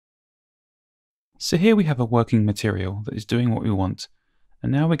So here we have a working material that is doing what we want,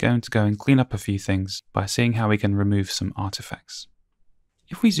 and now we're going to go and clean up a few things by seeing how we can remove some artifacts.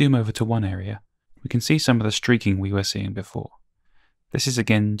 If we zoom over to one area, we can see some of the streaking we were seeing before. This is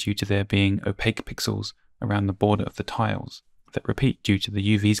again due to there being opaque pixels around the border of the tiles that repeat due to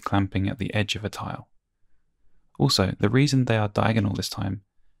the UVs clamping at the edge of a tile. Also, the reason they are diagonal this time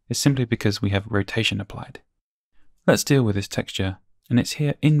is simply because we have rotation applied. Let's deal with this texture, and it's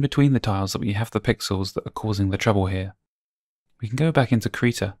here in between the tiles that we have the pixels that are causing the trouble here. We can go back into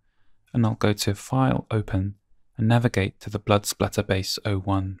Krita, and I'll go to File, Open, and navigate to the Blood Splatter Base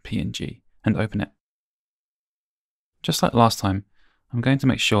 01 PNG and open it. Just like last time, I'm going to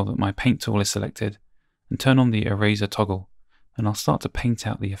make sure that my paint tool is selected and turn on the eraser toggle, and I'll start to paint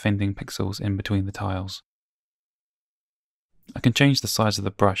out the offending pixels in between the tiles. I can change the size of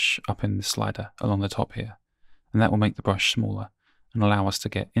the brush up in the slider along the top here, and that will make the brush smaller and allow us to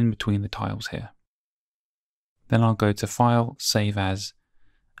get in between the tiles here. Then I'll go to File, Save As,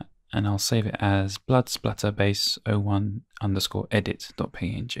 and I'll save it as Blood Splatter Base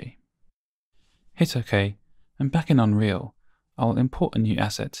 01_edit.png. Hit OK, and back in Unreal, I'll import a new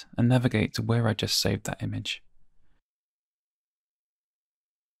asset and navigate to where I just saved that image.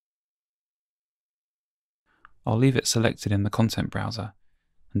 I'll leave it selected in the content browser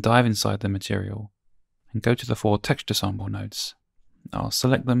and dive inside the material and go to the 4 texture sample nodes. I'll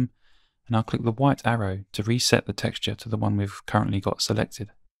select them and I'll click the white arrow to reset the texture to the one we've currently got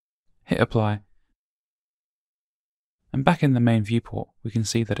selected. Hit apply, and back in the main viewport we can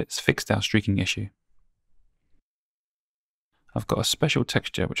see that it's fixed our streaking issue. I've got a special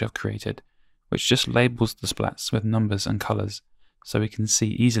texture which I've created which just labels the splats with numbers and colours so we can see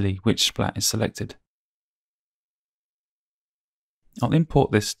easily which splat is selected. I'll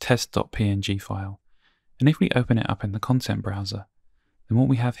import this test.png file, and if we open it up in the content browser, then what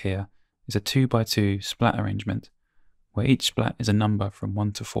we have here is a 2x2 splat arrangement where each splat is a number from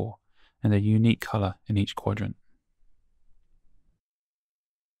 1 to 4 and a unique colour in each quadrant.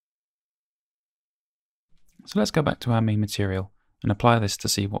 So let's go back to our main material and apply this to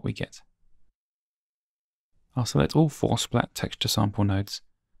see what we get. I'll select all 4 splat texture sample nodes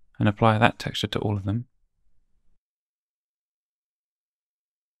and apply that texture to all of them.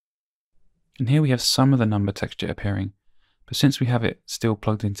 And here we have some of the number texture appearing, but since we have it still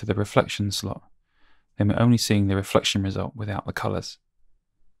plugged into the reflection slot, then we're only seeing the reflection result without the colours.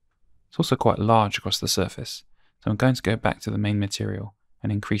 It's also quite large across the surface, so I'm going to go back to the main material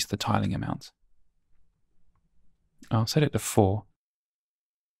and increase the tiling amount. I'll set it to 4,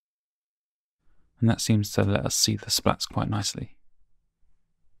 and that seems to let us see the splats quite nicely.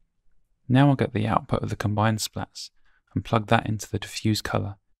 Now I'll get the output of the combined splats and plug that into the diffuse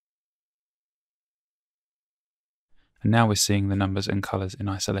colour. And now we're seeing the numbers and colours in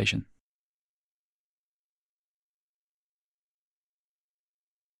isolation.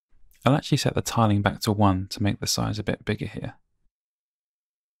 I'll actually set the tiling back to 1 to make the size a bit bigger here.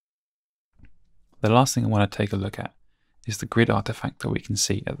 The last thing I want to take a look at is the grid artifact that we can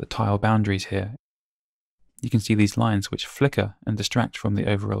see at the tile boundaries here. You can see these lines which flicker and distract from the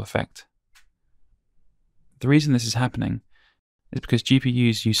overall effect. The reason this is happening is because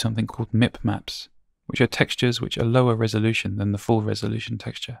GPUs use something called MIP maps, which are textures which are lower resolution than the full resolution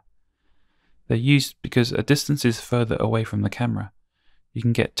texture. They're used because a distance is further away from the camera. You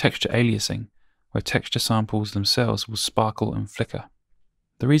can get texture aliasing, where texture samples themselves will sparkle and flicker.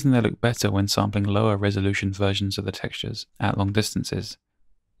 The reason they look better when sampling lower resolution versions of the textures at long distances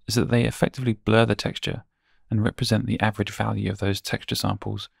is that they effectively blur the texture and represent the average value of those texture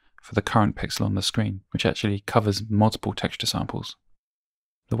samples for the current pixel on the screen, which actually covers multiple texture samples.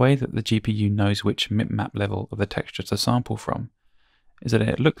 The way that the GPU knows which mip-map level of the texture to sample from is that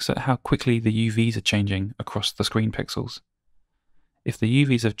it looks at how quickly the UVs are changing across the screen pixels. If the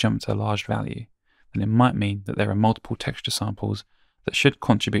UVs have jumped to a large value, then it might mean that there are multiple texture samples that should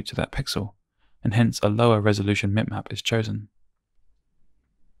contribute to that pixel, and hence a lower resolution mip-map is chosen.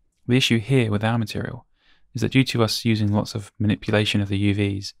 The issue here with our material is that due to us using lots of manipulation of the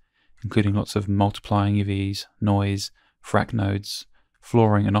UVs, including lots of multiplying UVs, noise, frac nodes,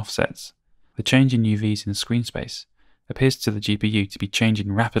 flooring and offsets, the change in UVs in screen space appears to the GPU to be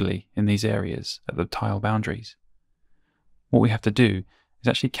changing rapidly in these areas at the tile boundaries. What we have to do is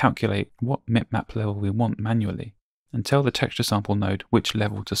actually calculate what mip-map level we want manually and tell the texture sample node which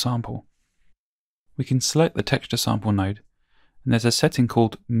level to sample. We can select the texture sample node, and there's a setting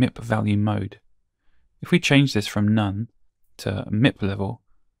called MIP value mode. If we change this from none to MIP level,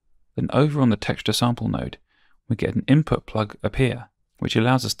 then over on the texture sample node we get an input plug appear, which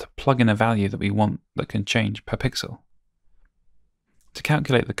allows us to plug in a value that we want that can change per pixel. To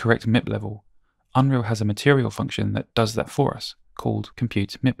calculate the correct MIP level, Unreal has a material function that does that for us, called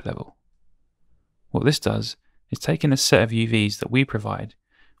compute MIP level. What this does is take in a set of UVs that we provide,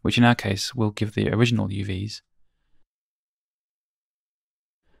 which in our case will give the original UVs,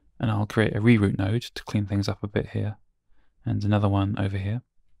 and I'll create a reroute node to clean things up a bit here, and another one over here.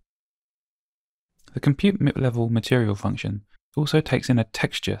 The compute MIP level material function also takes in a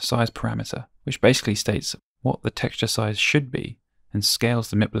texture size parameter, which basically states what the texture size should be and scales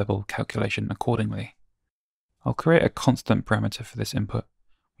the MIP level calculation accordingly. I'll create a constant parameter for this input,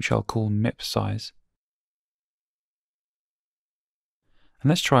 which I'll call MIP size. And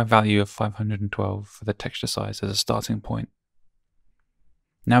let's try a value of 512 for the texture size as a starting point.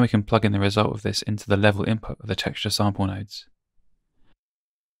 Now we can plug in the result of this into the level input of the texture sample nodes.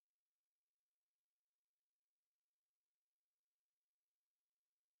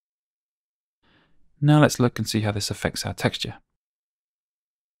 Now let's look and see how this affects our texture.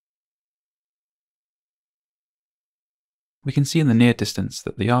 We can see in the near distance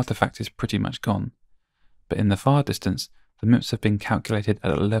that the artifact is pretty much gone, but in the far distance the MIPs have been calculated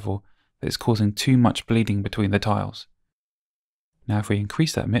at a level that is causing too much bleeding between the tiles. Now if we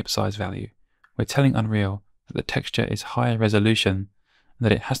increase that MIP size value, we're telling Unreal that the texture is higher resolution and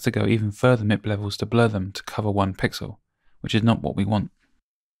that it has to go even further MIP levels to blur them to cover 1 pixel, which is not what we want.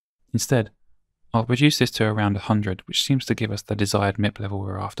 Instead, I'll reduce this to around 100, which seems to give us the desired MIP level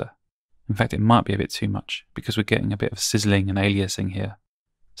we're after. In fact, it might be a bit too much, because we're getting a bit of sizzling and aliasing here,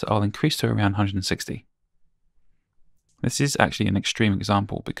 so I'll increase to around 160. This is actually an extreme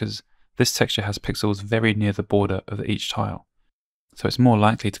example, because this texture has pixels very near the border of each tile, so it's more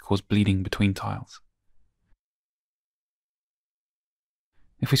likely to cause bleeding between tiles.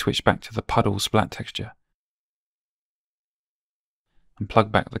 If we switch back to the puddle splat texture, and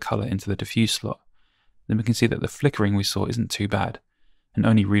plug back the colour into the diffuse slot, then we can see that the flickering we saw isn't too bad, and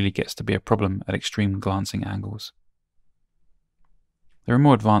only really gets to be a problem at extreme glancing angles. There are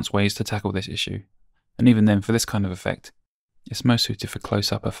more advanced ways to tackle this issue, and even then for this kind of effect, it's most suited for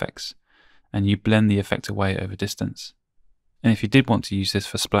close-up effects, and you blend the effect away over distance. And if you did want to use this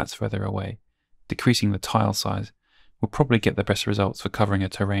for splats further away, decreasing the tile size will probably get the best results for covering a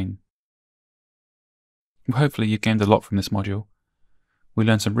terrain. Well, hopefully you gained a lot from this module. We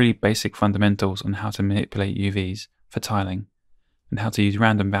learned some really basic fundamentals on how to manipulate UVs for tiling, and how to use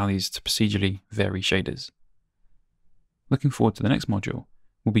random values to procedurally vary shaders. Looking forward to the next module,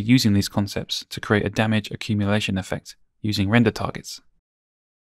 we'll be using these concepts to create a damage accumulation effect using render targets.